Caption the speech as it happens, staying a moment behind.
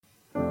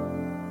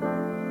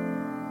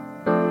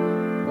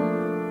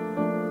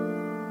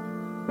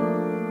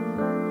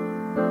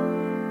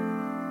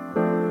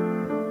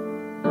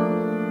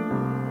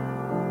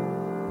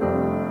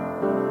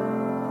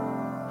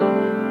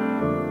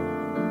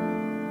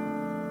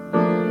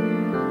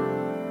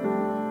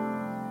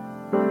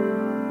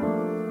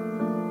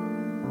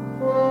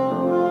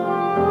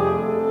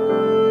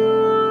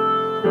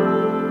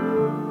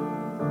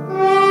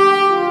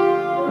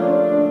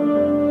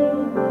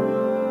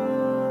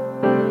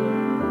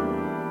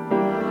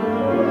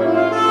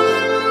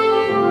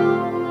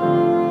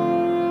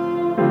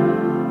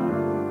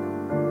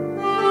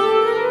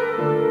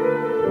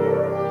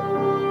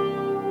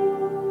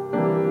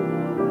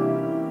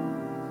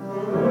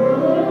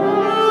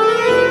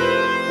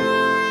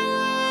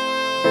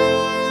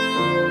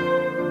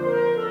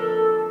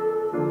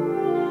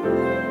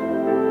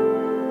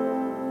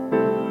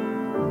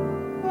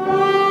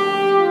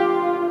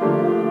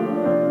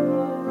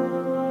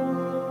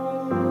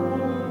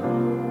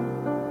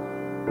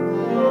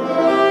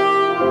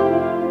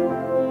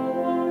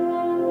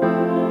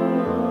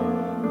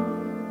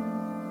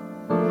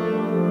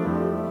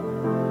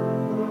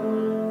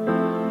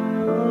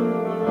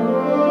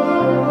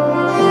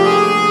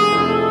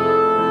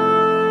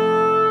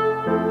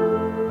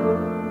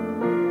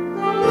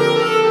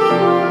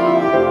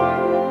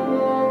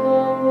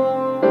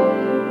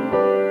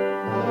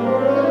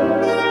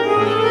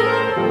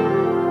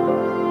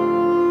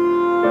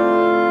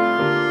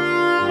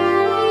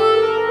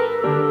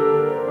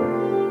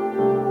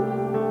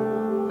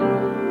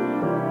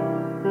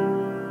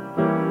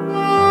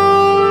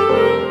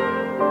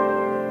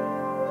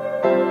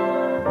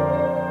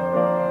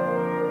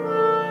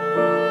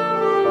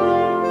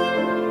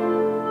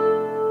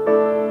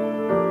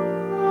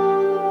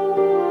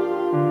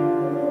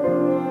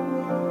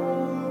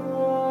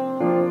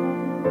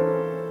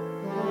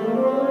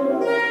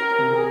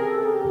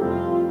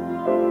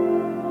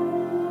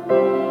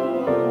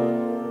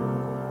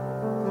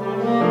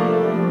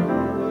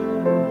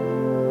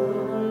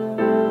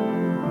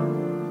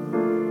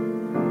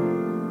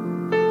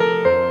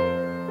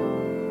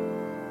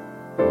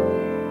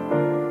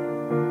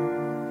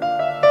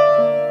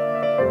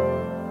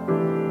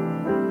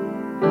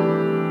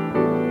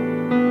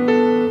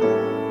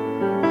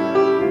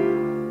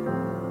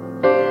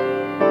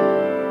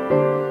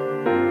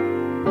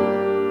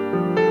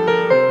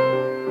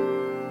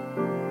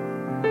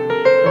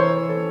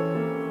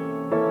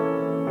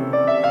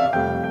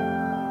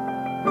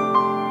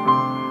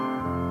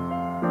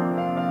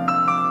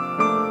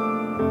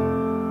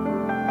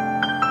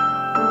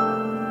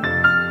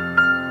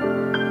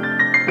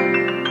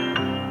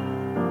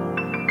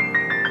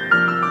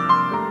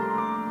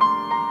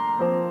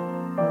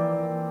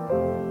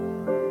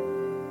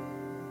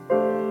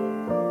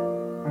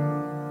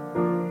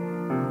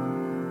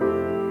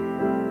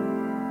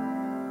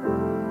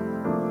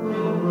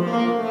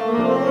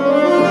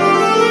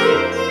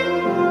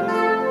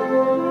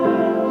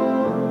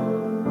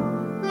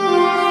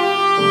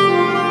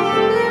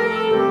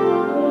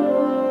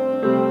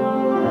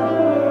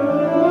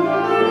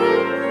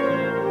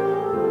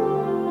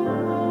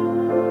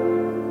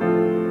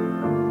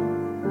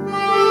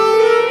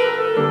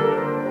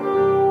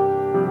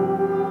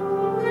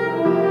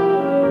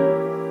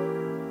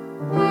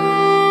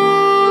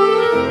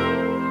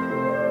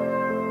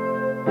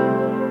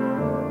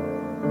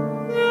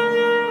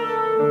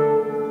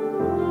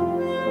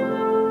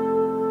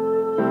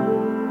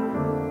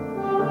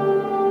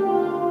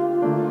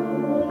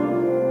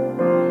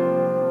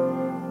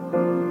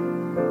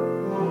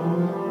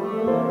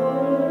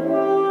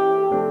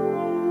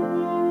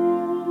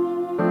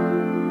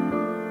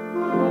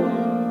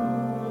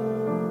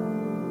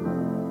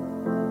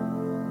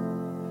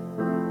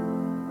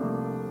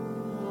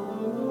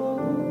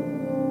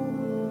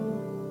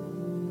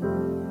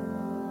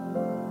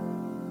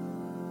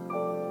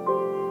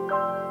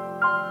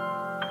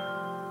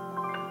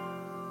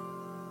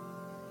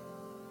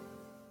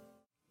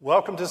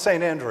Welcome to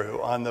St. Andrew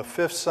on the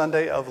fifth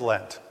Sunday of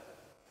Lent.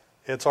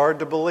 It's hard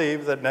to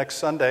believe that next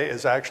Sunday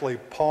is actually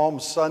Palm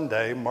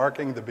Sunday,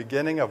 marking the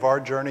beginning of our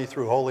journey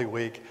through Holy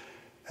Week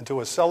and to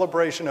a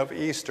celebration of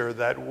Easter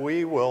that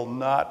we will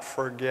not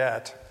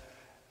forget.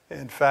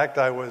 In fact,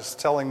 I was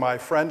telling my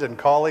friend and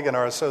colleague and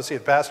our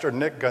associate pastor,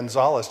 Nick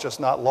Gonzalez,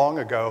 just not long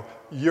ago,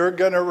 you're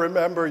going to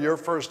remember your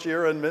first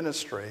year in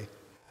ministry.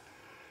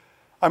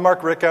 I'm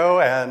Mark Ricco,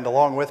 and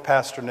along with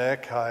Pastor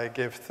Nick, I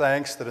give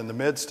thanks that in the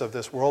midst of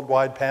this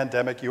worldwide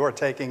pandemic, you are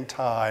taking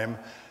time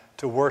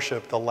to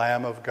worship the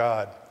Lamb of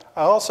God.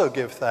 I also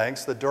give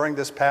thanks that during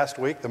this past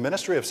week, the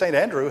ministry of St.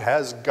 Andrew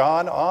has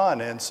gone on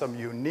in some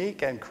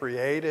unique and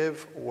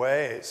creative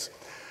ways.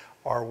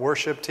 Our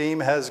worship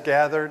team has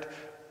gathered.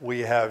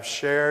 We have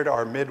shared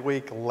our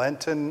midweek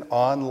Lenten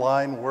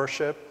online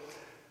worship.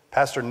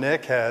 Pastor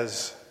Nick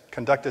has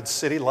conducted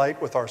City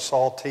Light with our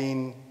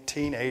Saltine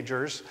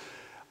teenagers.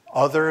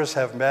 Others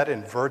have met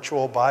in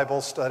virtual Bible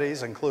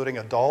studies, including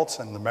adults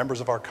and the members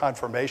of our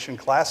confirmation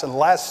class. And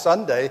last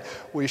Sunday,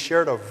 we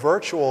shared a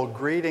virtual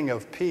greeting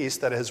of peace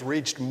that has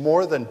reached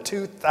more than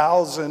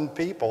 2,000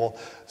 people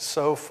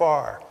so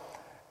far.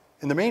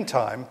 In the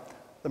meantime,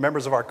 the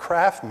members of our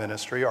craft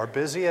ministry are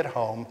busy at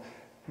home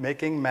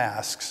making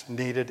masks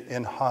needed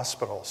in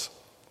hospitals.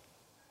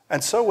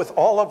 And so with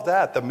all of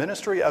that, the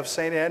ministry of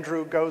St.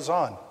 Andrew goes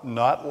on,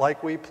 not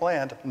like we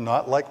planned,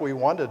 not like we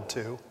wanted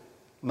to,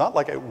 not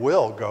like it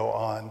will go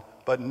on,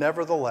 but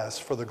nevertheless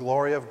for the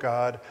glory of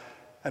God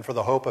and for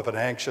the hope of an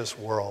anxious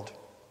world.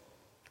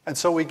 And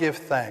so we give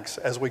thanks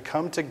as we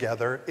come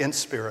together in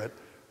spirit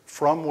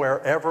from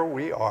wherever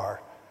we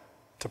are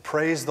to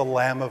praise the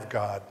Lamb of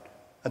God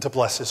and to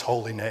bless his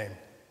holy name.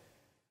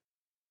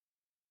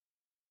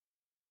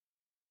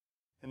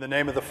 In the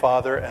name of the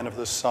Father, and of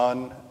the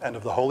Son, and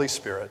of the Holy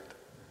Spirit.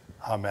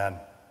 Amen.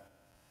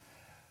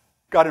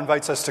 God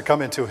invites us to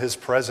come into his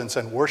presence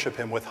and worship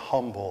him with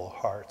humble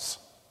hearts.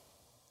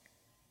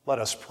 Let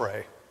us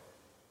pray.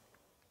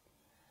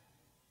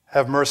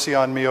 Have mercy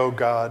on me, O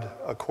God,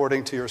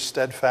 according to your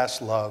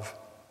steadfast love,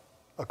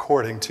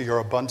 according to your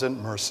abundant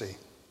mercy.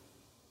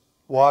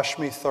 Wash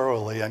me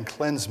thoroughly and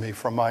cleanse me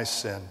from my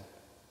sin.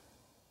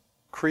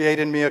 Create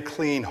in me a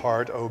clean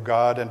heart, O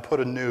God, and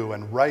put a new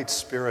and right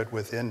spirit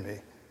within me.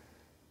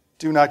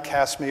 Do not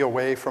cast me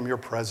away from your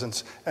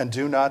presence, and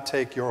do not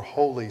take your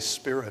Holy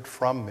Spirit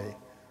from me.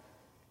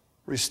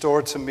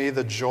 Restore to me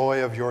the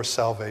joy of your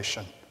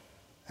salvation,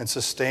 and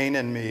sustain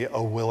in me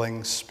a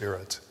willing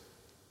spirit.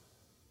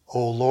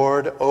 O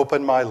Lord,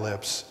 open my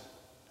lips,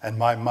 and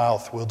my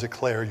mouth will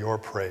declare your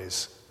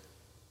praise.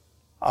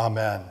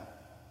 Amen.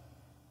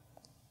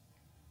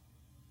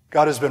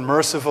 God has been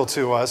merciful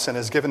to us and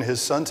has given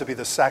his Son to be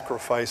the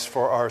sacrifice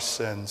for our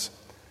sins.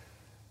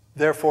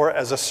 Therefore,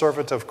 as a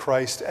servant of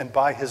Christ and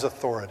by his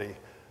authority,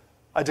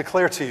 I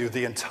declare to you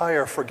the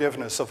entire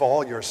forgiveness of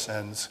all your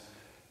sins,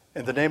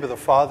 in the name of the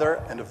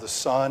Father, and of the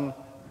Son,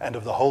 and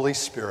of the Holy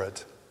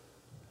Spirit.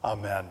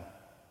 Amen.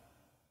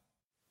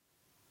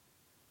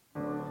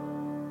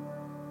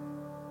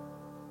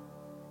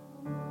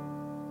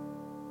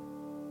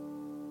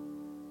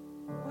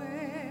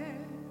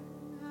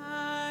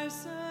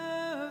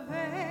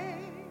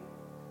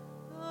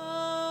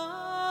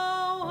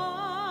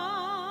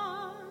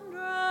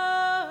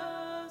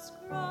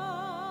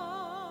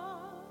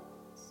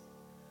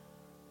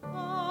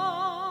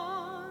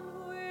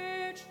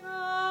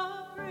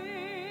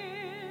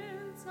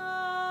 Prince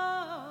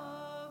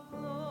of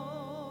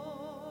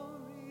Glory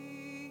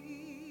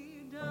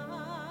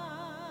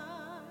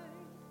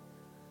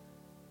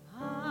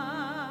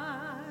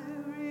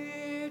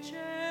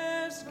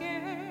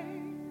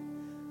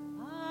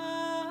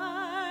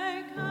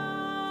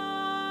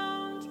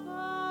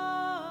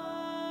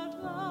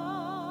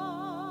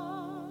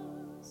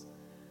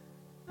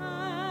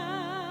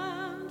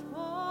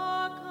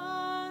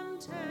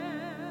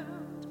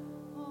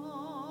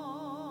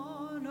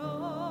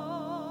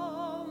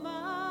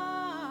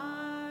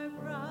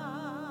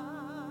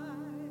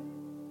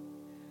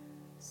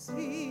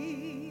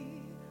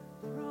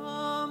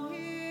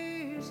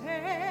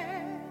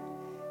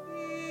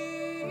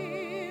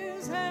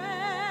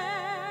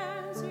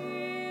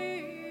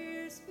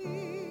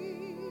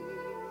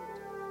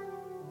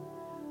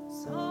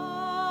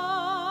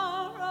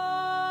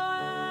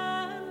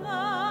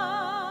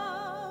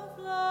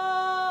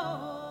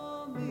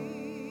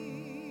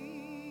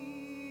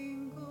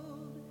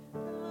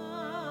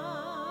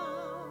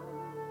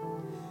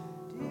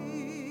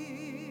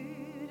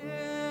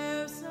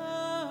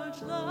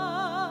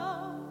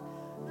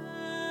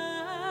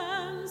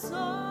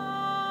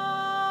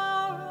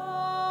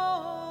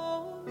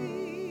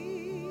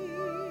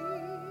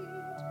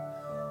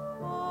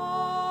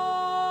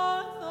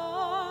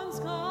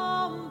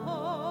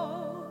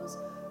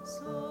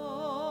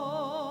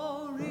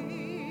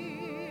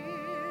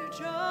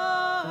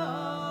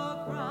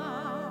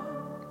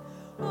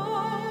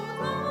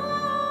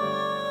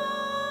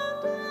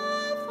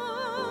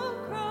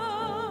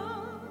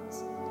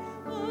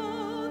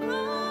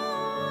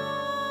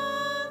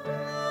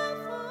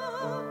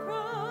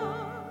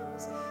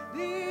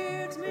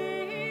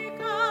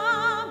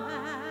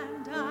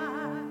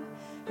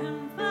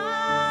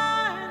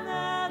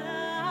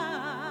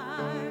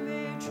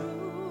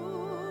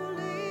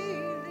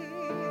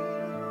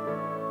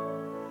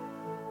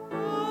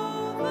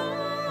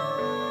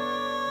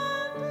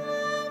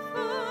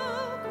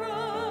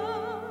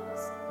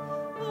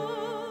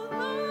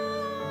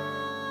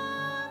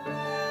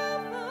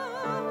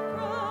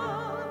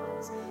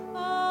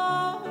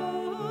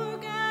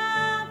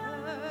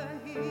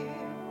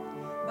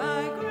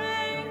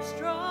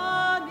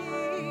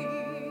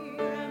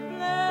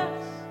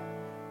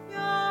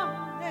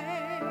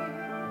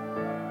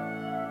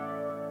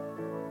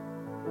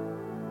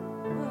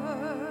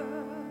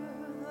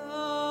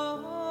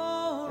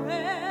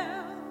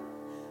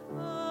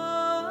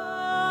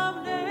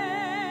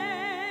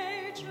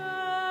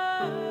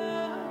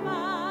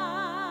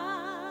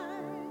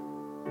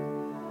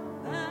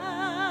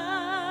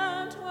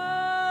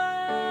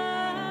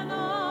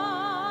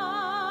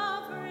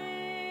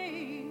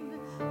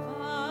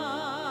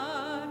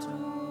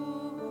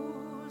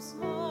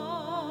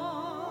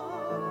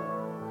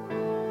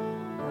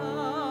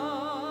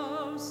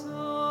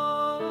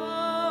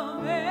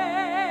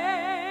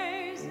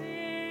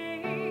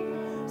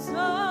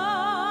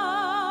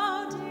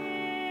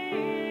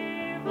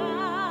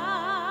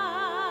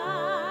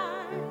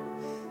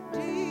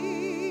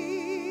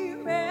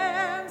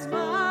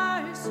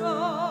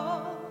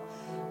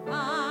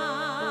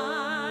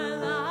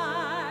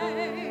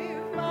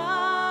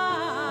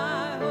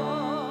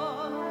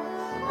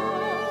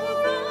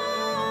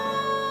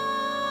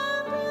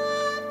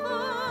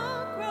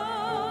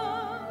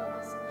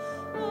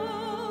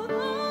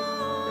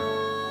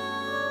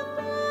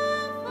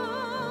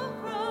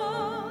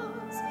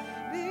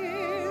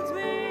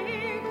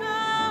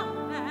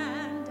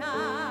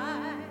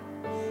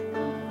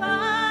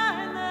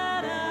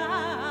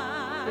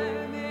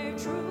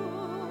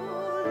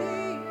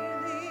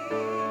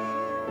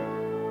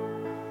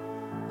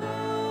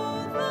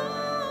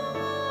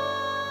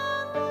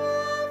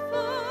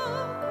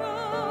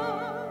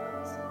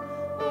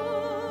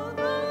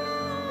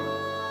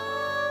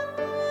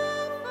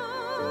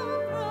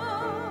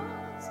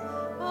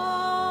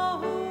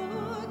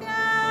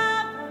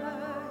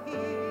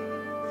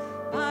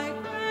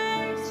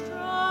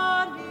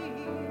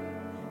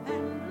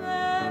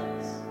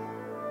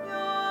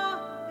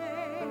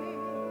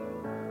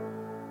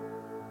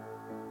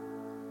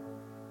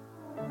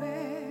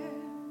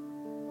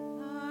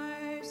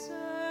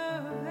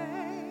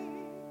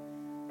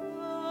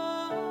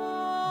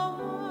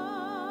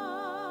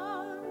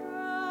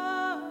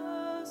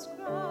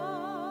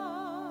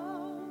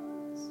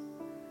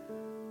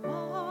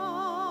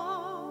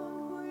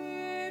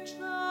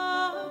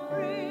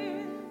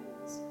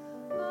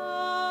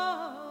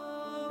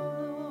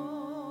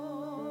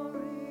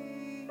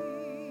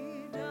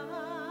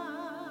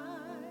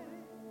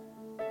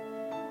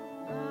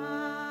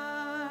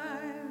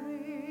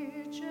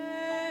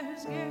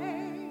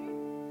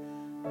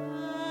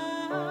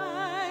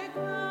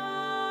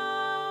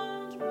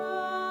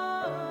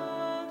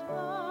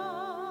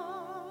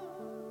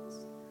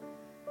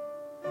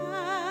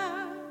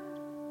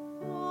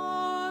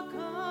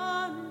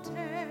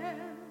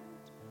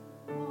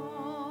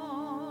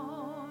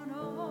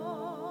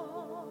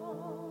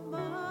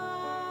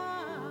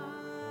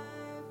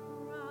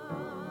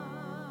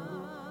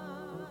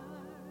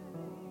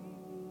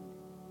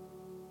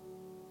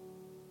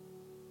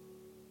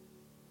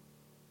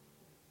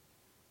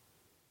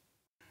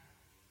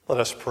Let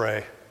us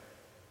pray.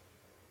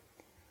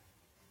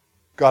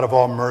 God of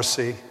all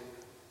mercy,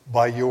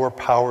 by your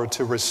power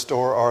to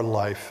restore our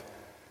life,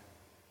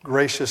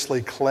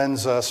 graciously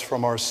cleanse us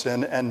from our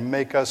sin and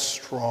make us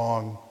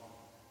strong.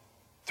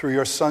 Through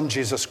your Son,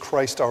 Jesus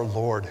Christ our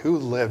Lord, who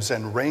lives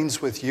and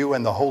reigns with you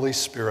and the Holy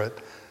Spirit,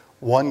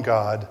 one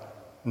God,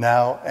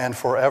 now and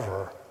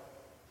forever.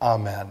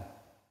 Amen.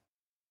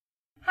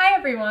 Hi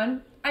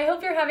everyone. I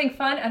hope you're having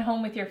fun at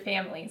home with your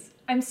families.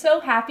 I'm so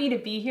happy to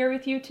be here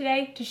with you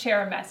today to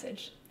share a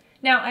message.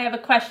 Now, I have a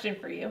question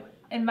for you,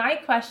 and my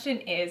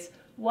question is,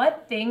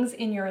 what things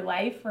in your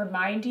life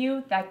remind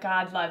you that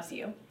God loves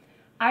you?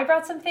 I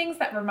brought some things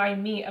that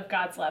remind me of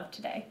God's love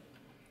today.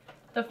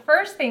 The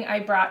first thing I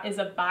brought is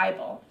a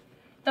Bible.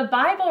 The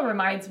Bible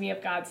reminds me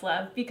of God's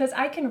love because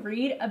I can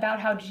read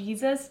about how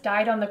Jesus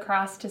died on the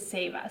cross to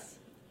save us.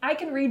 I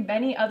can read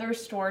many other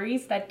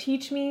stories that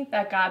teach me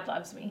that God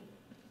loves me.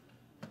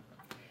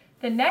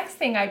 The next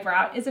thing I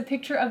brought is a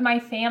picture of my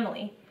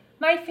family.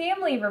 My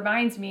family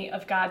reminds me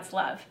of God's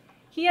love.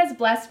 He has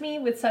blessed me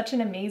with such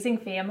an amazing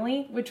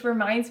family, which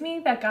reminds me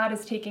that God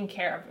is taking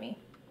care of me.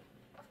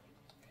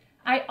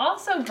 I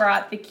also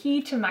brought the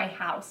key to my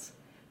house.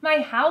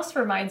 My house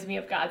reminds me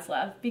of God's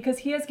love because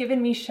He has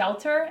given me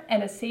shelter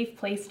and a safe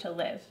place to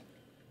live.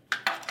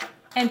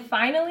 And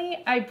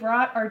finally, I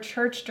brought our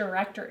church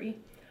directory.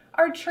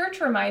 Our church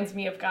reminds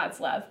me of God's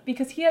love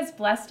because He has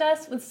blessed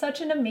us with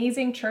such an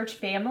amazing church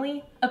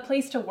family, a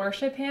place to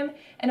worship Him,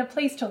 and a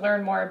place to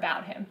learn more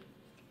about Him.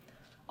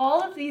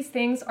 All of these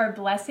things are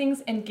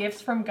blessings and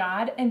gifts from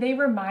God, and they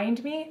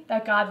remind me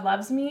that God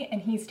loves me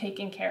and He's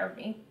taking care of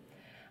me.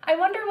 I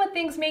wonder what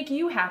things make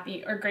you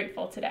happy or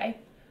grateful today.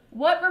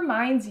 What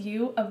reminds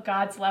you of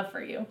God's love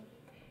for you?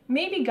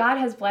 Maybe God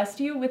has blessed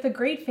you with a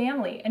great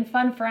family and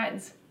fun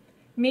friends.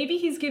 Maybe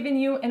He's given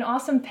you an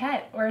awesome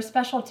pet or a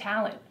special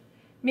talent.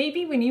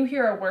 Maybe when you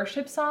hear a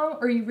worship song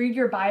or you read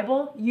your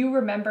Bible, you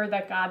remember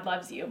that God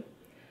loves you.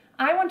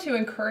 I want to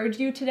encourage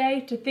you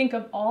today to think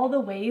of all the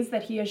ways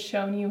that He has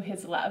shown you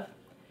His love.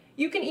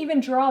 You can even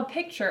draw a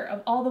picture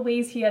of all the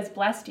ways He has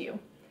blessed you.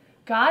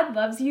 God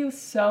loves you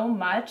so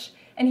much,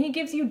 and He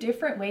gives you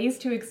different ways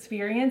to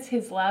experience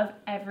His love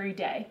every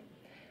day.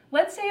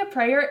 Let's say a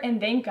prayer and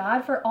thank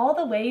God for all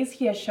the ways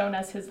He has shown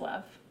us His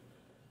love.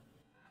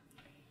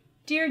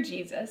 Dear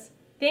Jesus,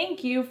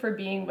 thank you for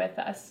being with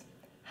us.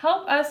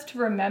 Help us to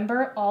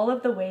remember all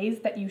of the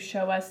ways that you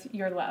show us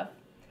your love.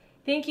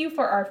 Thank you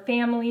for our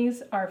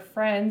families, our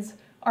friends,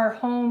 our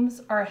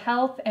homes, our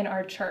health, and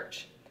our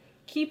church.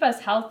 Keep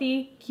us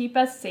healthy, keep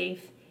us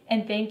safe,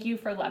 and thank you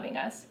for loving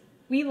us.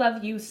 We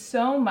love you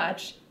so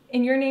much.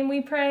 In your name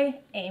we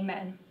pray,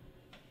 amen.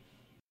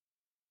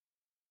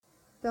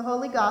 The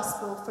Holy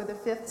Gospel for the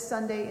fifth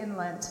Sunday in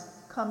Lent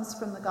comes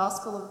from the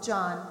Gospel of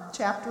John,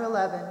 chapter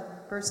 11,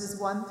 verses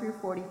 1 through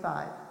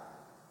 45.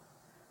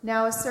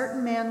 Now a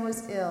certain man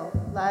was ill,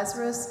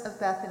 Lazarus of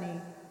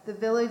Bethany, the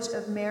village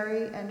of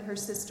Mary and her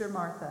sister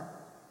Martha.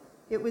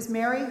 It was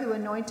Mary who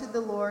anointed the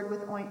Lord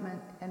with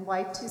ointment and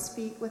wiped his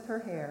feet with her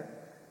hair,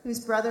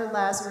 whose brother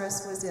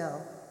Lazarus was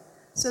ill.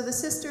 So the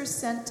sisters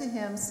sent to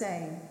him,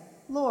 saying,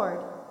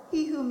 Lord,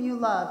 he whom you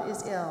love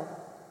is ill.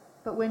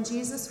 But when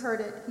Jesus heard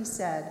it, he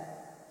said,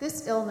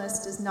 This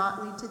illness does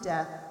not lead to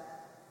death.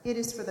 It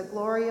is for the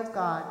glory of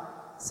God,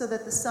 so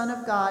that the Son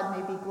of God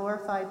may be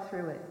glorified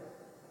through it.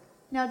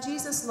 Now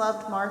Jesus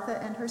loved Martha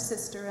and her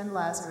sister and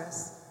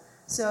Lazarus.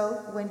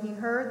 So when he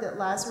heard that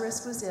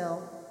Lazarus was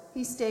ill,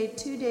 he stayed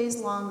 2 days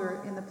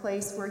longer in the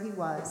place where he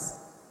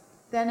was.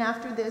 Then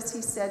after this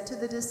he said to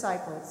the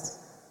disciples,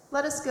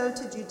 Let us go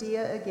to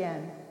Judea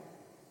again.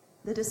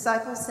 The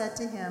disciples said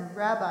to him,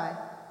 Rabbi,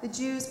 the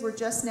Jews were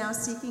just now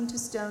seeking to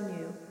stone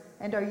you,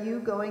 and are you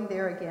going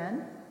there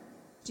again?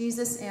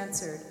 Jesus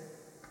answered,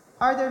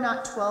 Are there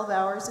not 12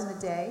 hours in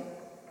the day?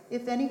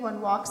 If anyone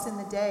walks in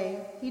the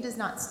day, he does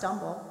not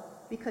stumble,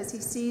 because he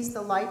sees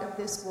the light of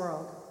this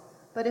world.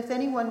 But if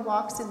anyone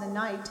walks in the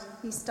night,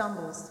 he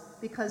stumbles,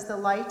 because the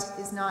light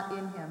is not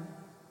in him.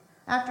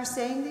 After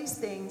saying these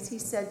things, he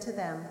said to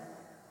them,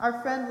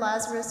 Our friend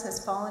Lazarus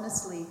has fallen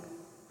asleep,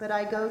 but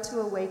I go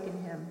to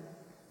awaken him.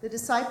 The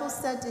disciples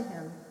said to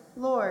him,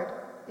 Lord,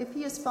 if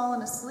he has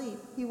fallen asleep,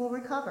 he will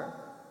recover.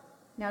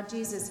 Now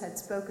Jesus had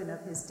spoken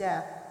of his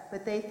death,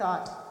 but they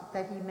thought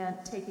that he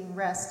meant taking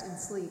rest in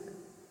sleep.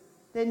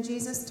 Then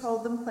Jesus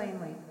told them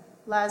plainly,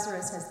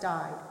 Lazarus has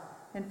died.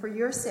 And for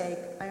your sake,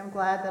 I am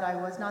glad that I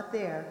was not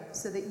there,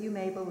 so that you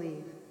may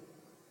believe.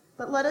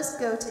 But let us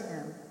go to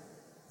him.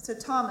 So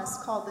Thomas,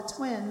 called the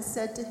twin,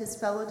 said to his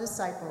fellow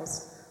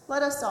disciples,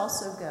 Let us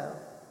also go,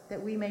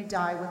 that we may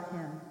die with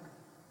him.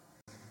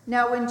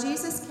 Now when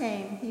Jesus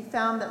came, he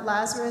found that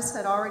Lazarus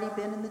had already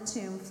been in the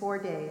tomb 4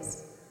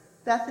 days.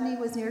 Bethany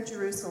was near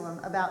Jerusalem,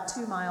 about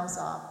 2 miles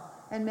off,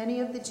 and many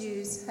of the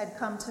Jews had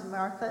come to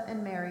Martha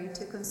and Mary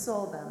to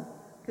console them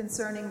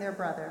concerning their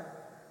brother.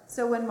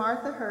 So when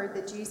Martha heard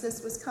that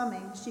Jesus was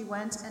coming, she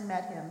went and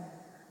met him,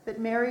 but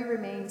Mary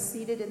remained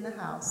seated in the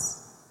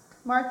house.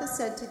 Martha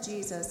said to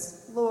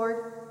Jesus,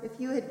 Lord, if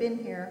you had been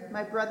here,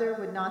 my brother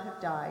would not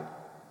have died.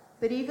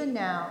 But even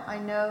now I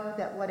know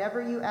that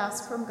whatever you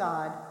ask from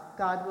God,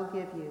 God will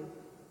give you."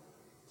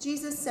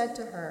 Jesus said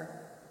to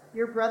her,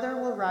 "Your brother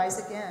will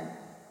rise again."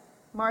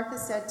 Martha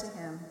said to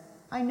him,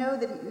 "I know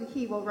that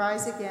he will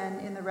rise again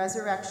in the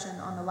resurrection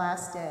on the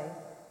last day."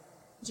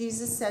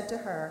 Jesus said to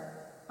her,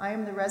 "I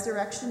am the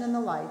resurrection and the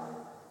life.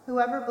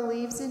 Whoever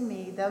believes in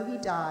me, though he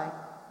die,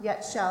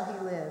 yet shall he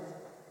live.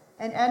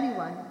 And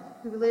anyone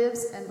who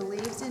lives and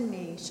believes in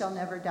me shall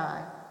never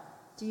die.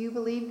 Do you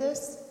believe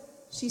this?"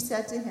 She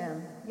said to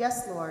him,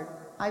 "Yes, Lord,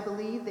 I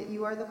believe that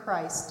you are the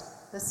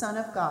Christ, the Son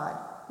of God,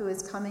 who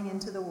is coming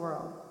into the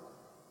world."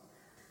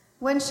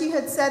 When she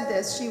had said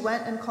this, she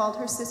went and called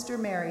her sister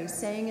Mary,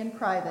 saying in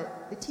private,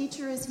 "The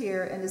teacher is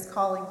here and is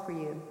calling for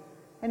you."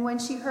 And when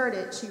she heard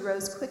it, she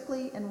rose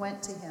quickly and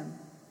went to him.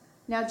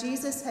 Now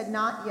Jesus had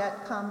not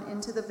yet come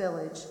into the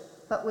village,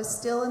 but was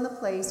still in the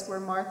place where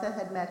Martha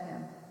had met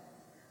him.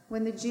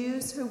 When the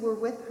Jews who were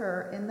with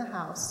her in the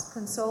house,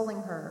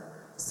 consoling her,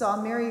 saw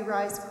Mary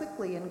rise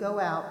quickly and go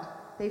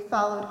out, they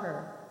followed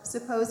her,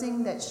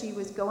 supposing that she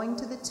was going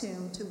to the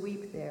tomb to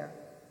weep there.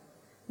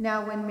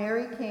 Now when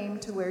Mary came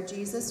to where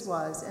Jesus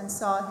was and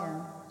saw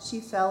him, she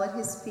fell at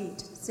his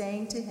feet,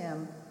 saying to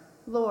him,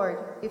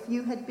 "Lord, if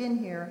you had been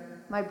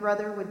here, my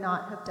brother would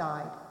not have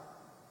died."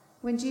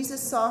 When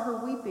Jesus saw her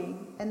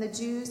weeping, and the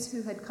Jews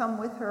who had come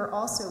with her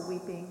also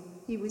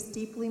weeping, he was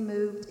deeply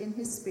moved in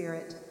his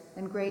spirit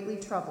and greatly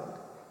troubled.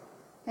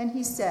 And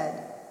he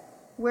said,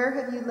 "Where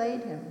have you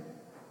laid him?"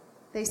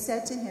 They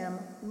said to him,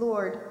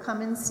 "Lord,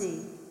 come and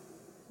see."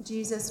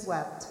 Jesus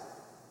wept.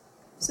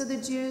 So the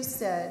Jews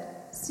said,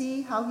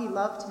 "See how he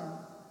loved him."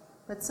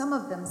 But some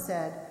of them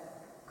said,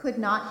 "Could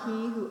not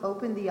he who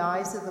opened the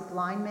eyes of the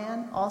blind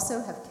man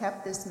also have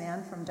kept this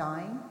man from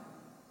dying?"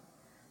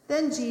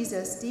 Then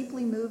Jesus,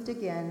 deeply moved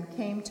again,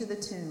 came to the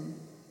tomb.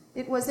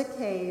 It was a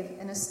cave,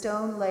 and a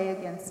stone lay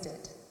against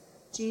it.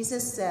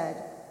 Jesus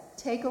said,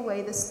 "Take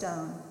away the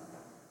stone."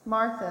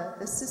 Martha,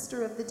 the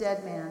sister of the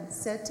dead man,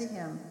 said to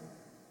him,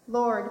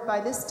 "Lord, by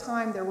this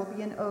time there will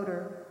be an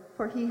odor,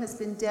 for he has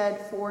been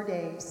dead 4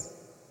 days."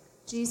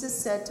 Jesus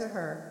said to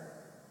her,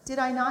 "Did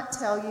I not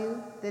tell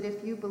you that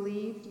if you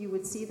believed, you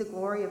would see the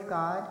glory of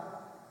God?"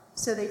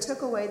 So they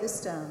took away the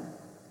stone.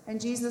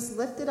 And Jesus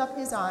lifted up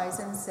his eyes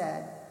and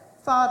said,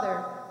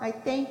 "Father, I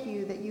thank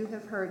you that you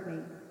have heard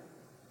me.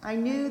 I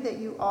knew that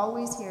you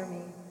always hear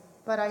me,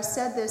 but I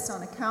said this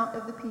on account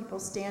of the people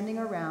standing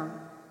around,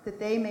 that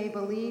they may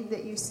believe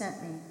that you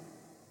sent me."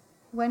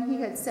 When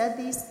he had said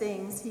these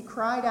things, he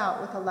cried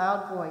out with a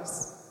loud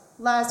voice,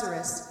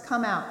 "Lazarus,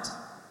 come out!"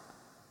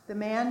 The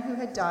man who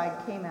had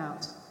died came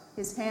out,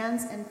 his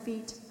hands and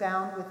feet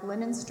bound with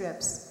linen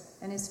strips,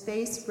 and his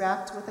face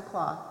wrapped with a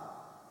cloth.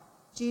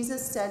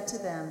 Jesus said to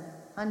them,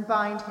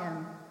 "Unbind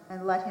him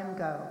and let him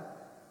go."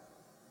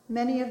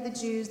 Many of the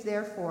Jews,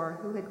 therefore,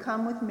 who had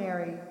come with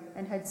Mary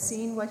and had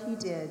seen what he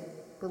did,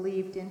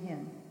 believed in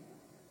him.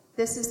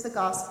 This is the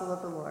gospel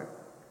of the Lord.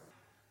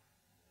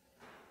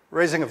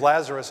 Raising of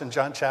Lazarus in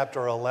John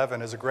chapter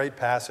 11 is a great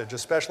passage,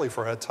 especially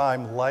for a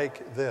time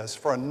like this,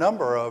 for a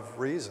number of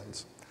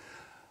reasons.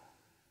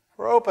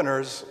 For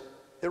openers,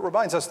 it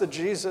reminds us that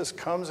Jesus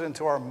comes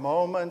into our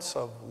moments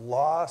of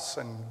loss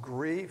and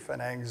grief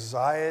and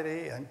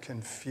anxiety and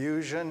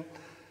confusion,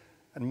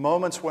 and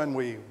moments when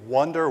we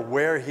wonder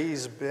where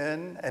he's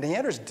been, and he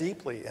enters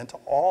deeply into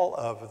all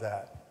of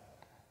that,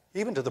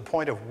 even to the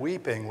point of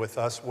weeping with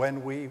us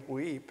when we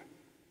weep.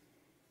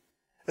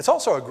 It's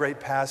also a great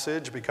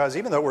passage because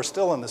even though we're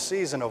still in the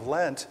season of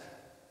Lent,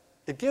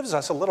 it gives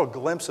us a little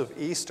glimpse of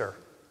Easter.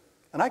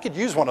 And I could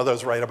use one of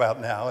those right about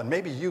now, and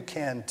maybe you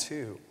can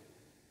too.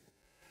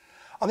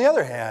 On the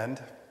other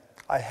hand,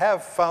 I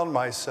have found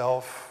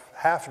myself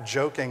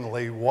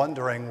half-jokingly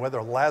wondering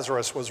whether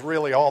Lazarus was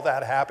really all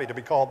that happy to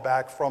be called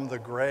back from the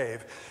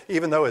grave,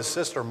 even though his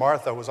sister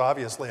Martha was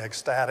obviously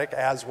ecstatic,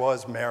 as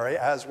was Mary,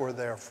 as were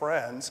their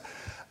friends.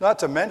 Not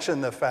to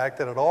mention the fact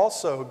that it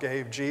also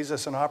gave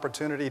Jesus an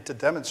opportunity to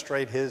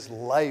demonstrate his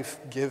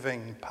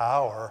life-giving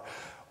power,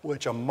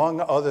 which,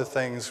 among other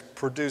things,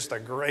 produced a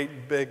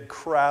great big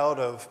crowd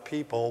of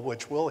people,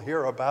 which we'll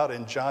hear about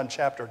in John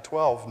chapter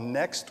 12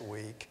 next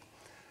week,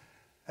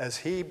 as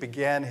he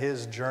began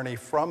his journey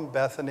from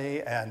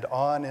Bethany and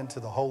on into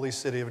the holy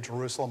city of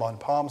Jerusalem on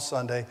Palm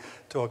Sunday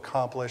to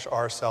accomplish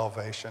our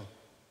salvation.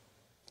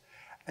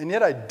 And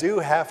yet I do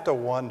have to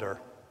wonder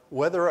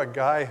whether a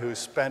guy who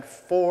spent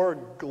 4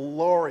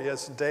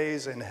 glorious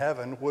days in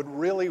heaven would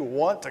really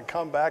want to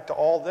come back to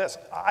all this.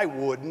 I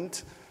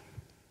wouldn't.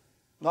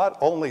 Not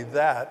only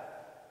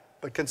that,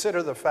 but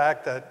consider the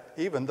fact that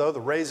even though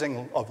the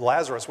raising of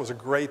Lazarus was a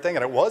great thing,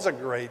 and it was a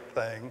great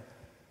thing,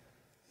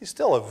 he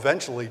still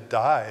eventually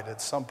died at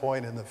some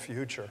point in the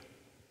future.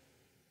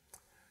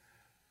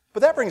 But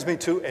that brings me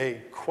to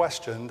a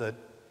question that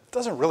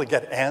doesn't really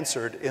get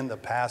answered in the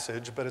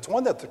passage, but it's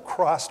one that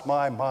crossed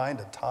my mind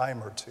a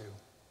time or two.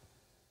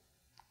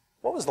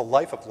 What was the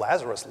life of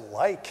Lazarus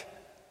like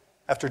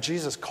after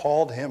Jesus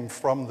called him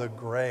from the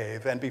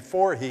grave and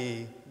before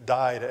he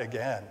died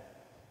again?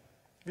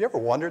 Have you ever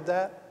wondered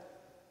that?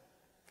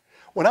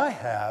 When I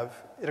have,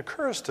 it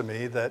occurs to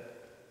me that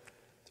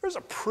there's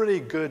a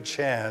pretty good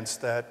chance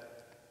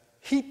that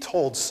he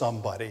told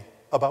somebody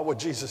about what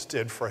Jesus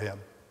did for him.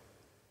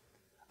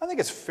 I think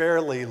it's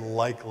fairly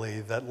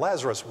likely that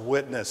Lazarus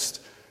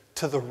witnessed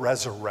to the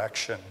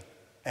resurrection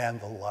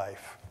and the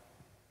life.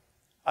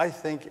 I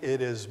think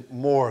it is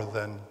more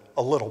than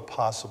a little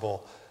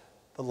possible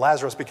that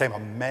Lazarus became a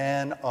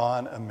man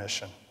on a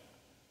mission,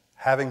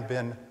 having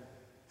been,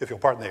 if you'll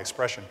pardon the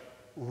expression,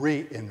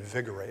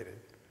 reinvigorated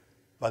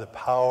by the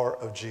power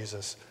of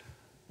Jesus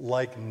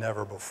like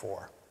never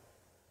before.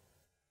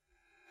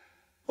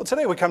 Well,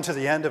 today we come to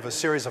the end of a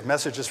series of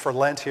messages for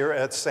Lent here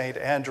at St.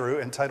 Andrew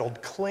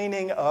entitled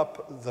Cleaning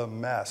Up the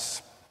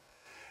Mess.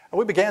 And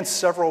we began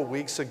several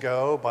weeks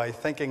ago by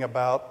thinking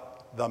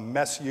about the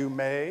mess you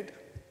made.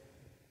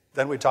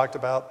 Then we talked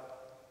about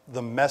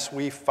the mess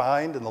we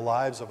find in the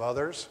lives of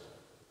others.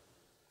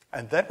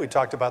 And then we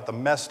talked about the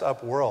messed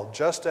up world,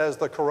 just as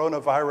the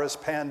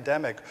coronavirus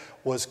pandemic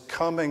was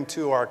coming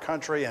to our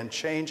country and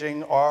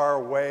changing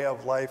our way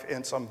of life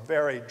in some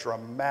very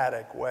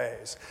dramatic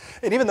ways.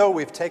 And even though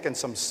we've taken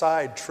some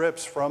side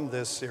trips from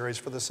this series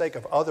for the sake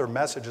of other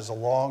messages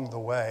along the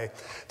way,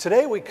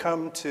 today we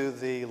come to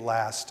the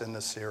last in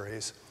the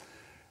series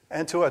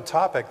and to a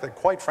topic that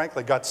quite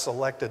frankly got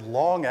selected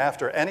long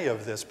after any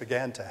of this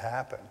began to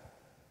happen.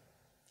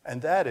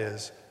 And that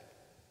is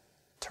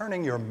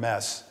turning your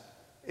mess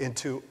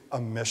into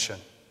a mission.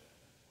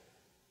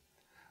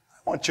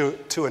 I want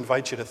to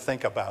invite you to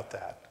think about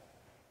that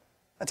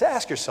and to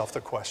ask yourself the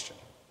question,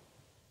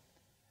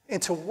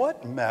 into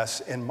what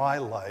mess in my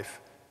life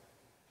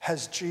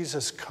has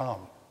Jesus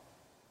come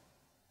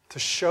to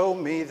show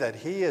me that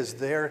he is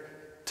there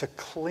to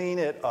clean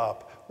it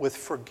up with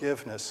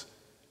forgiveness,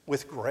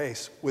 with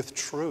grace, with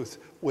truth,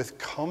 with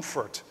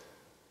comfort,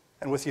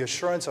 and with the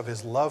assurance of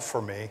his love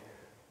for me,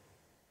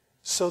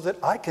 so that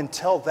I can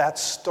tell that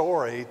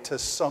story to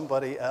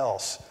somebody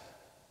else,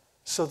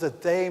 so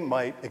that they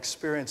might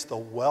experience the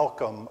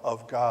welcome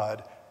of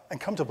God and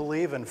come to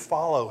believe and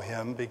follow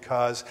him,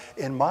 because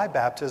in my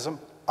baptism,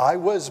 I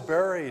was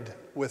buried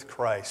with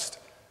Christ,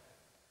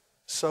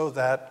 so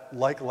that,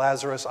 like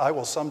Lazarus, I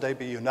will someday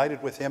be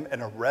united with him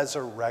in a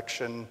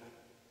resurrection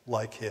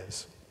like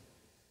his.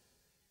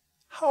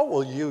 How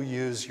will you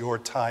use your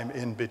time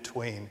in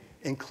between,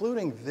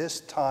 including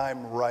this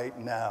time right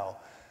now,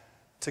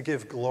 to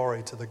give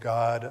glory to the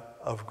God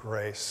of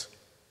grace?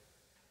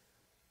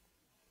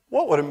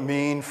 What would it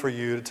mean for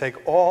you to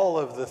take all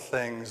of the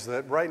things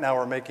that right now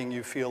are making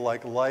you feel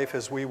like life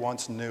as we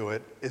once knew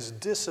it is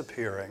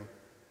disappearing,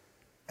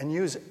 and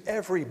use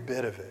every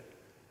bit of it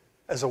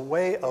as a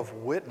way of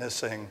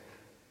witnessing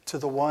to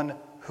the one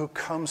who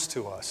comes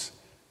to us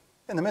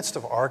in the midst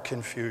of our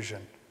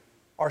confusion,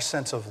 our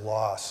sense of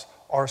loss,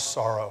 our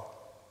sorrow,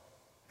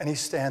 and he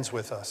stands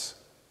with us,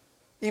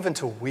 even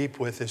to weep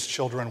with his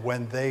children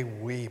when they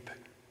weep,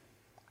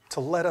 to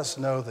let us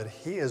know that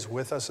he is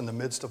with us in the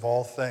midst of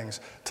all things,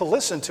 to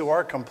listen to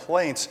our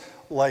complaints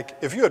like,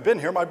 if you had been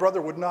here, my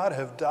brother would not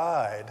have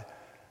died,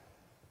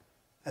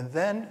 and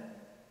then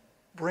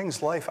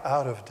brings life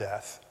out of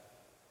death,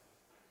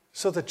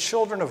 so that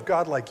children of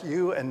God like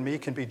you and me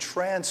can be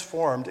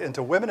transformed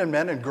into women and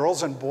men and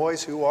girls and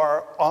boys who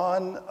are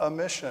on a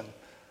mission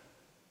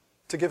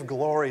to give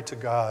glory to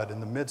God in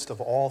the midst of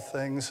all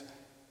things,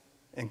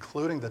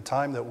 including the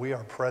time that we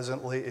are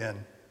presently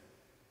in.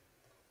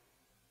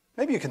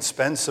 Maybe you can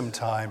spend some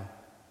time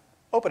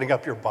opening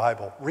up your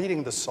Bible,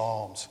 reading the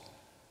Psalms,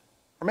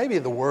 or maybe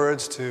the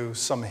words to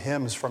some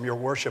hymns from your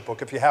worship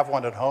book if you have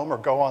one at home, or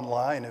go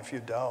online if you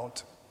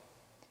don't.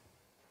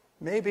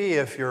 Maybe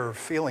if you're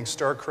feeling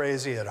stir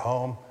crazy at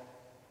home,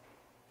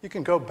 you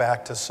can go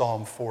back to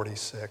Psalm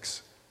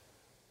 46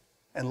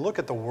 and look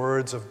at the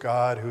words of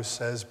God who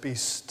says, "Be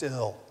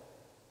still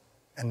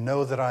and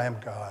know that I am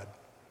God."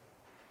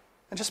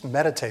 And just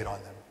meditate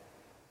on them.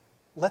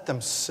 Let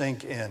them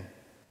sink in.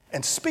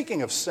 And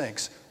speaking of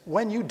sinks,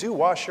 when you do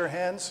wash your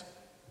hands,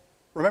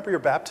 remember your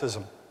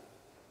baptism.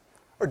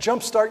 Or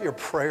jumpstart your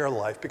prayer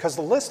life, because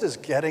the list is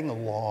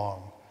getting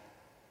long.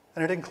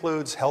 And it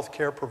includes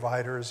healthcare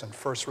providers and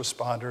first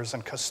responders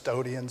and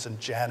custodians and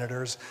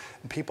janitors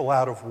and people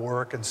out of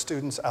work and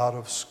students out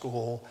of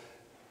school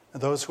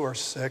and those who are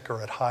sick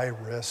or at high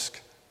risk.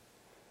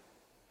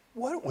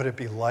 What would it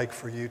be like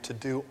for you to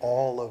do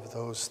all of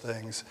those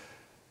things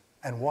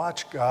and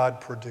watch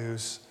God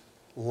produce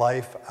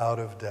life out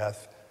of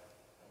death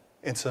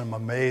in some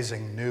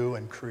amazing new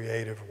and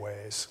creative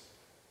ways?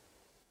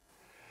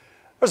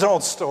 There's an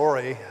old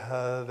story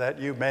that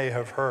you may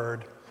have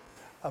heard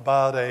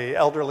about an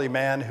elderly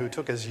man who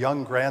took his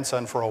young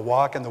grandson for a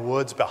walk in the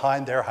woods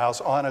behind their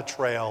house on a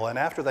trail. And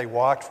after they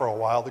walked for a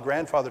while, the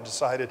grandfather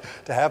decided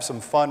to have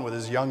some fun with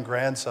his young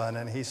grandson.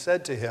 And he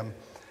said to him,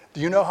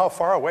 "Do you know how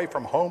far away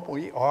from home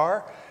we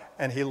are?"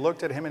 And he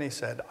looked at him and he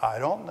said, "I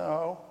don't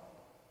know."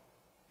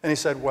 And he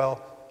said,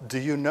 "Well, do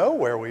you know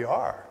where we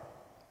are?"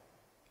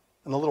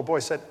 And the little boy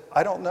said,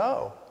 "I don't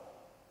know."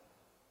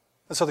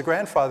 And so the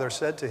grandfather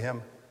said to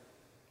him,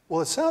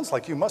 "Well, it sounds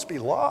like you must be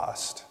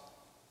lost."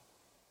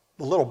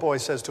 The little boy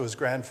says to his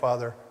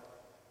grandfather,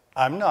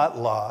 "I'm not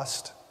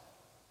lost."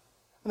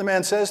 And the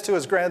man says to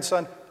his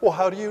grandson, "Well,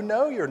 how do you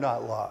know you're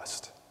not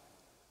lost?"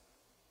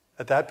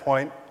 At that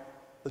point,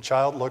 the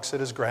child looks at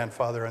his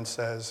grandfather and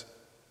says,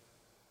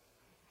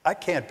 I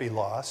can't be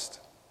lost.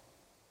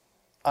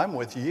 I'm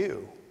with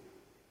you.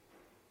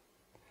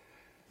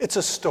 It's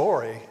a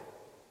story,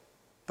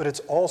 but it's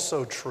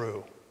also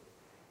true.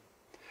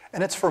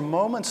 And it's for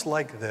moments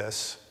like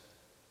this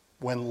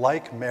when,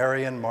 like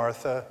Mary and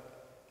Martha,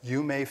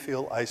 you may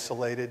feel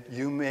isolated,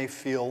 you may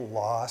feel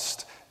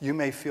lost, you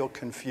may feel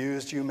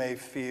confused, you may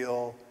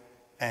feel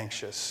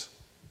anxious.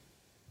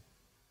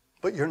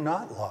 But you're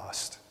not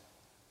lost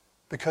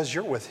because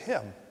you're with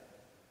him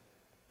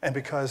and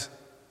because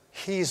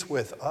he's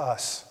with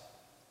us.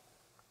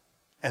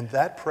 And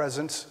that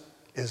presence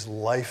is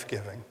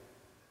life-giving.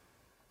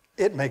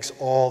 It makes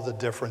all the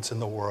difference in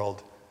the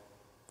world.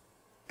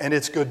 And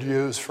it's good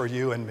news for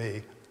you and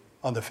me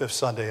on the fifth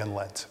Sunday in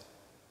Lent.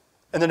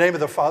 In the name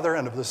of the Father,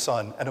 and of the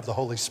Son, and of the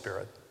Holy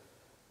Spirit.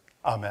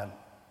 Amen.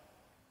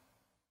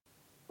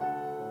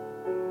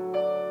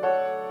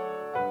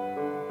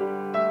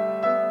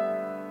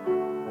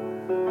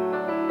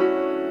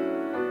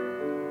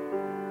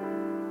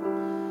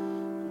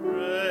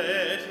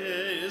 Great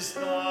is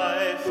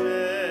thy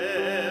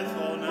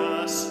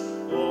faithfulness,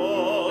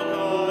 O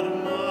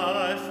God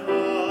my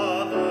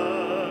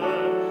Father.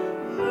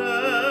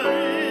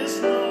 There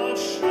is no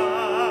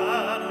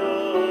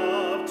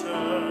shadow of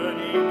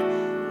turning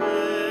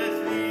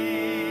with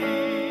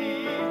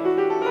thee.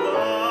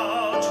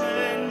 Thou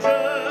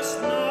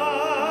changest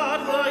not,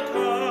 thy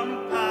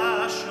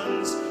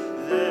compassions,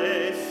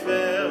 they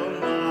fail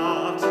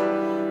not.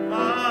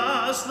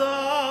 As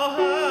thou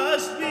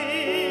hast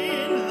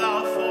been,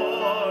 thou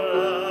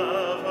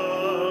forever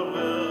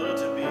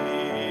wilt be.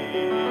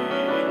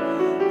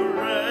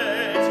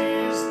 Great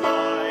is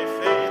thy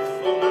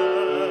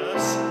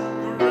faithfulness,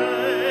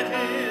 great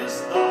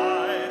is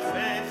thy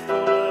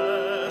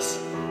faithfulness.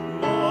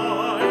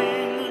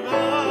 Morning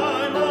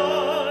by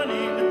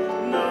morning,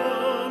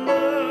 new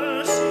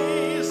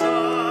mercies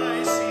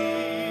I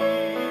see.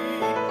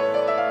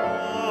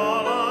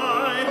 All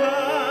I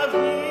have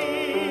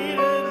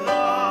needed,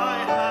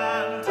 thy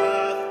hand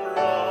hath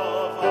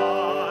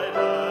provided.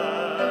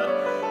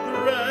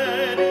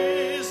 Great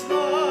is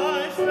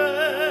thy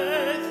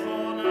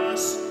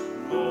faithfulness,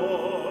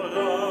 Lord,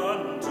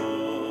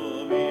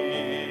 unto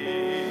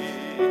me.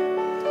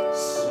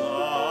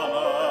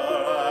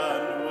 Summer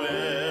and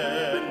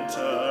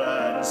winter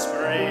and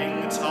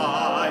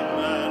springtime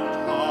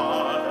and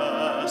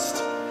harvest,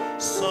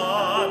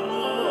 sun,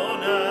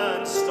 moon,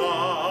 and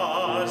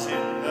stars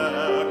in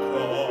their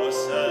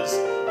courses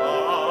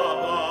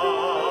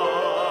above,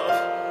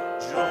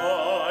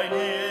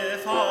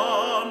 joineth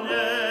all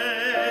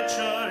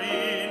nature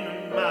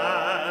in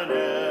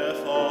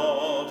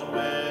manifold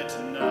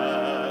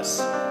witness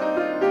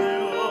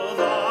to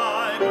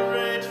thy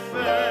great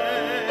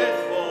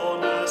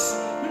faithfulness,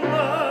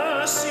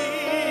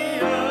 mercy,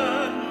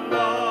 and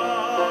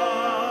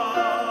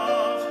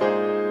love.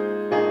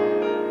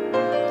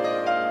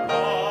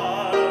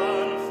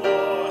 Pardon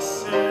for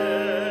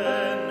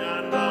sin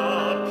and a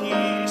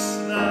peace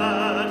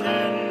that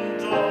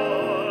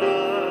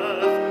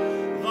endureth,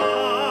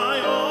 thy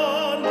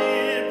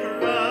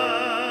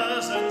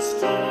omnipresence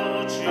to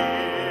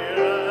cheer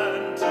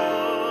and to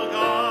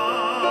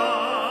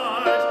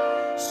guide,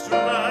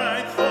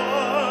 strength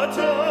for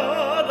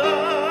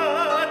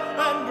today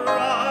and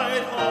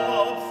bright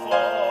hope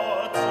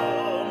for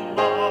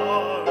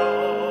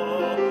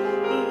tomorrow.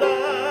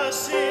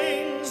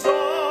 Blessings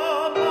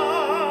are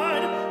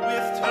mine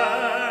with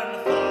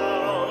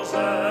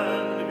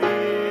 10,000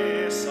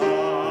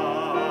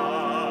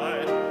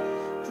 beside.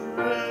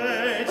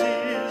 Great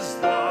is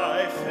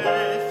thy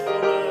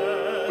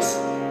faithfulness,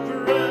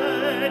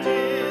 great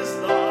is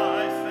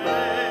thy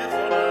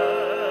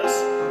faithfulness.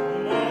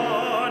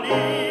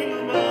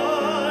 Morning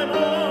by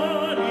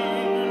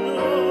morning,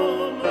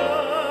 new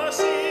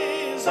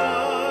mercies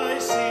I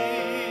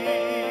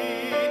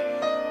see.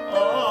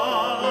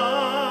 All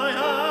I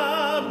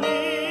have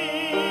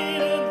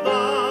needed,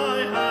 thy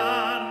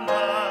hand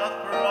hath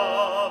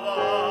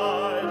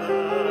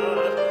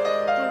provided.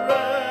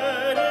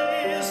 Great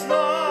is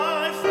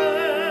thy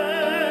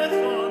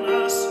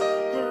faithfulness,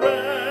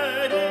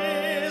 great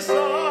is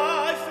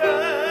thy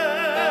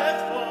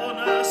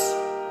faithfulness,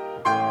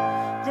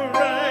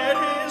 great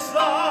is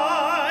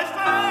thy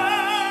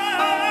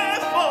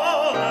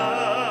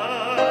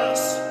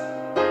faithfulness,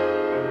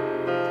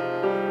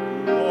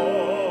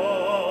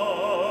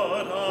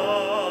 Lord,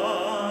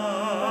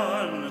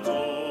 unto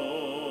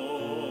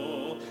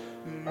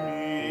me.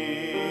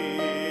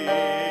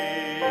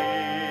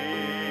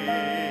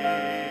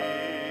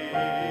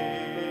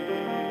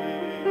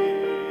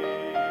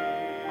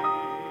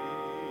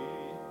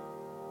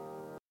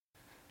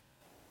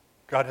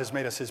 God has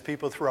made us his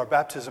people through our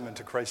baptism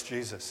into Christ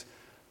Jesus,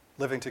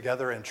 living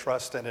together in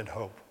trust and in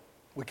hope.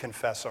 We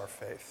confess our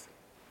faith.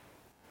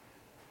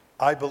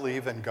 I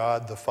believe in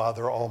God, the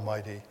Father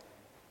Almighty,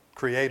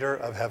 creator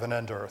of heaven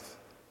and earth.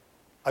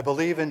 I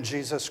believe in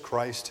Jesus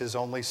Christ, his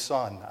only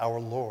Son, our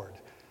Lord.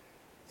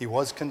 He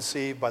was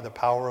conceived by the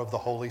power of the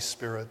Holy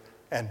Spirit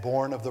and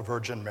born of the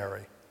Virgin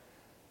Mary.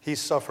 He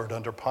suffered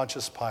under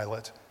Pontius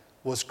Pilate,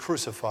 was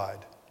crucified,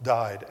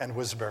 died, and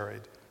was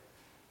buried.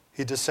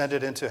 He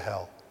descended into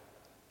hell.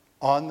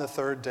 On the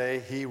third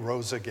day, he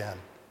rose again.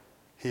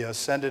 He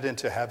ascended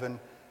into heaven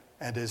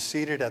and is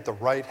seated at the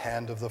right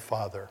hand of the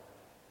Father.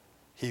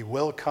 He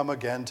will come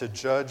again to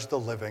judge the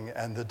living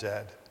and the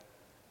dead.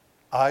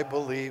 I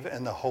believe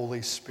in the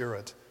Holy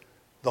Spirit,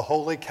 the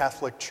Holy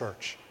Catholic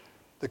Church,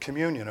 the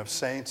communion of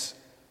saints,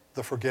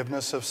 the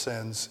forgiveness of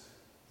sins,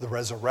 the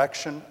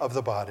resurrection of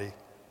the body,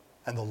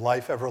 and the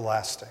life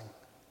everlasting.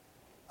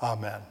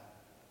 Amen.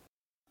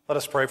 Let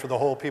us pray for the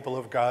whole people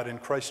of God in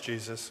Christ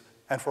Jesus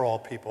and for all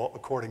people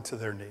according to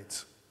their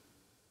needs.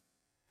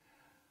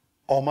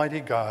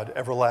 Almighty God,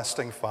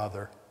 everlasting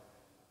Father,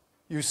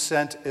 you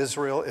sent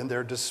Israel in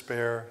their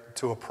despair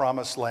to a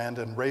promised land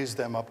and raised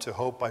them up to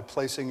hope by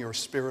placing your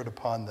Spirit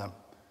upon them.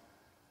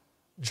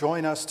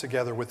 Join us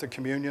together with the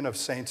communion of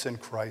saints in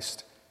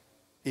Christ,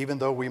 even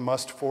though we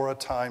must for a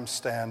time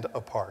stand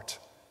apart.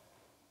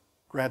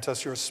 Grant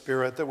us your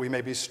Spirit that we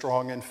may be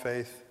strong in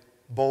faith,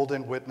 bold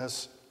in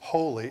witness,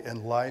 holy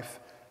in life,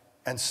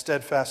 and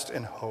steadfast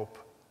in hope.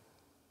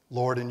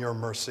 Lord, in your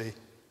mercy,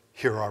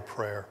 hear our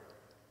prayer.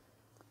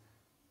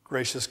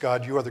 Gracious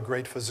God, you are the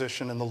great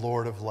physician and the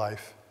Lord of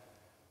life.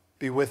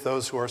 Be with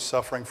those who are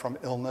suffering from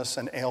illness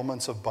and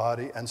ailments of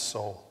body and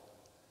soul.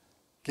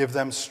 Give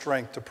them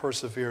strength to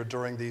persevere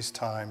during these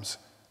times.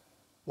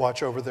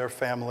 Watch over their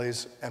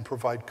families and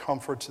provide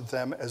comfort to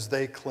them as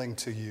they cling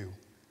to you.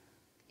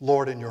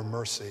 Lord, in your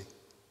mercy,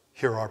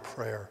 hear our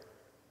prayer.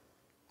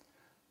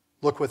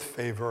 Look with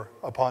favor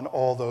upon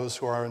all those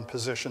who are in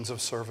positions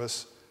of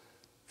service,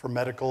 for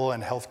medical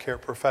and healthcare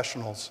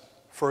professionals,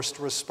 first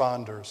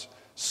responders,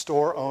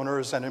 store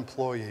owners and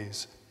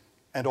employees,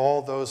 and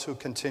all those who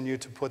continue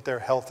to put their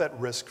health at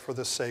risk for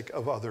the sake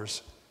of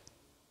others.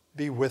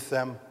 Be with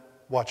them,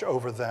 watch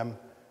over them,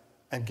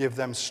 and give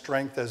them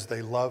strength as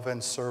they love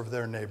and serve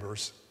their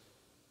neighbors.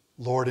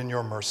 Lord, in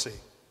your mercy,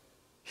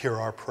 hear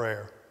our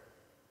prayer.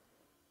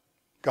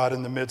 God,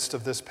 in the midst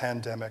of this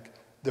pandemic,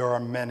 there are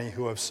many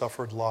who have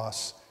suffered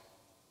loss.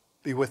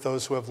 Be with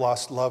those who have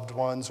lost loved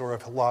ones or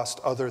have lost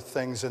other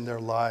things in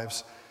their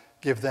lives.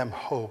 Give them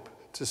hope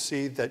to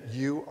see that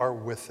you are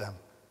with them,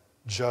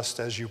 just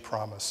as you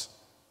promise.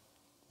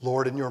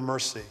 Lord, in your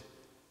mercy,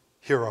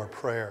 hear our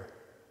prayer.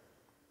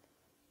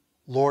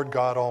 Lord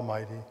God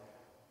Almighty,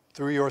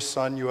 through your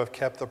Son, you have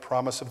kept the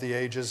promise of the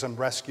ages and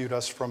rescued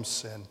us from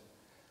sin.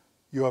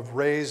 You have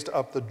raised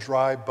up the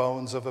dry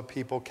bones of a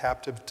people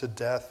captive to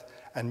death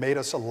and made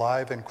us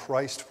alive in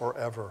Christ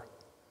forever.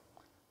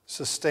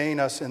 Sustain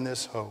us in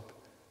this hope,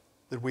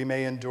 that we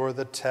may endure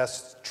the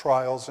tests,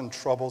 trials, and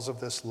troubles of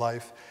this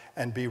life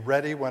and be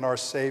ready when our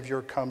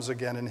Savior comes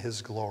again in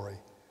his glory.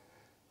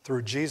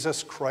 Through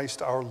Jesus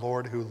Christ our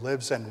Lord, who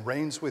lives and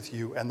reigns with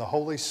you and the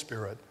Holy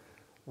Spirit,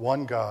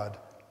 one God,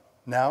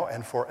 now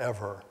and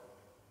forever.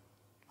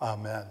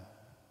 Amen.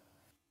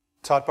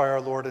 Taught by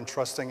our Lord and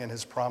trusting in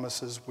his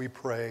promises, we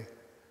pray,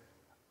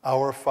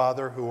 Our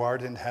Father who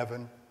art in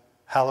heaven,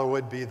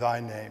 hallowed be thy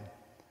name.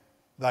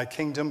 Thy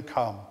kingdom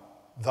come,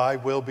 thy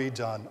will be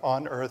done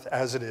on earth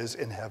as it is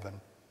in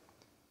heaven.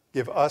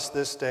 Give us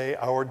this day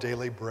our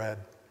daily bread,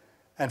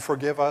 and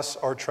forgive us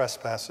our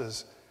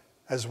trespasses,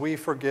 as we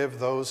forgive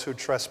those who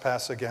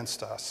trespass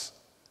against us.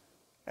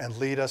 And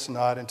lead us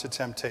not into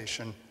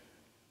temptation,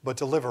 but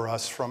deliver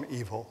us from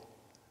evil.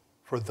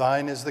 For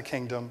thine is the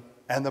kingdom,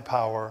 and the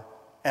power,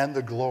 and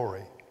the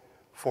glory,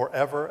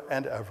 forever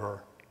and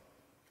ever.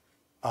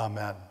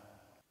 Amen.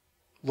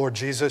 Lord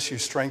Jesus, you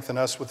strengthen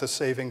us with the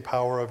saving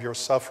power of your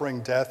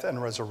suffering, death,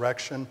 and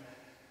resurrection.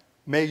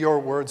 May your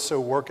word so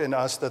work in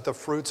us that the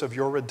fruits of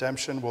your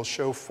redemption will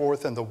show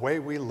forth in the way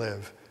we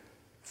live.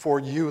 For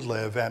you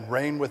live and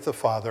reign with the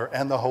Father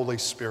and the Holy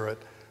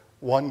Spirit,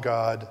 one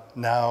God,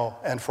 now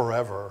and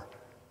forever.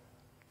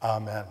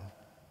 Amen.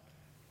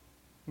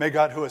 May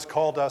God, who has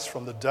called us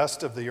from the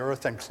dust of the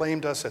earth and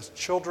claimed us as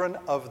children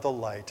of the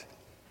light,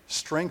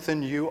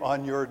 strengthen you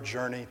on your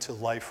journey to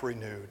life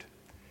renewed.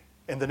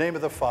 In the name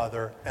of the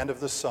Father, and of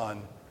the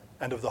Son,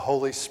 and of the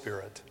Holy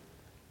Spirit.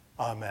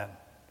 Amen.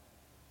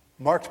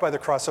 Marked by the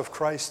cross of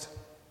Christ,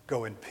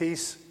 go in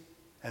peace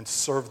and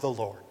serve the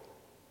Lord.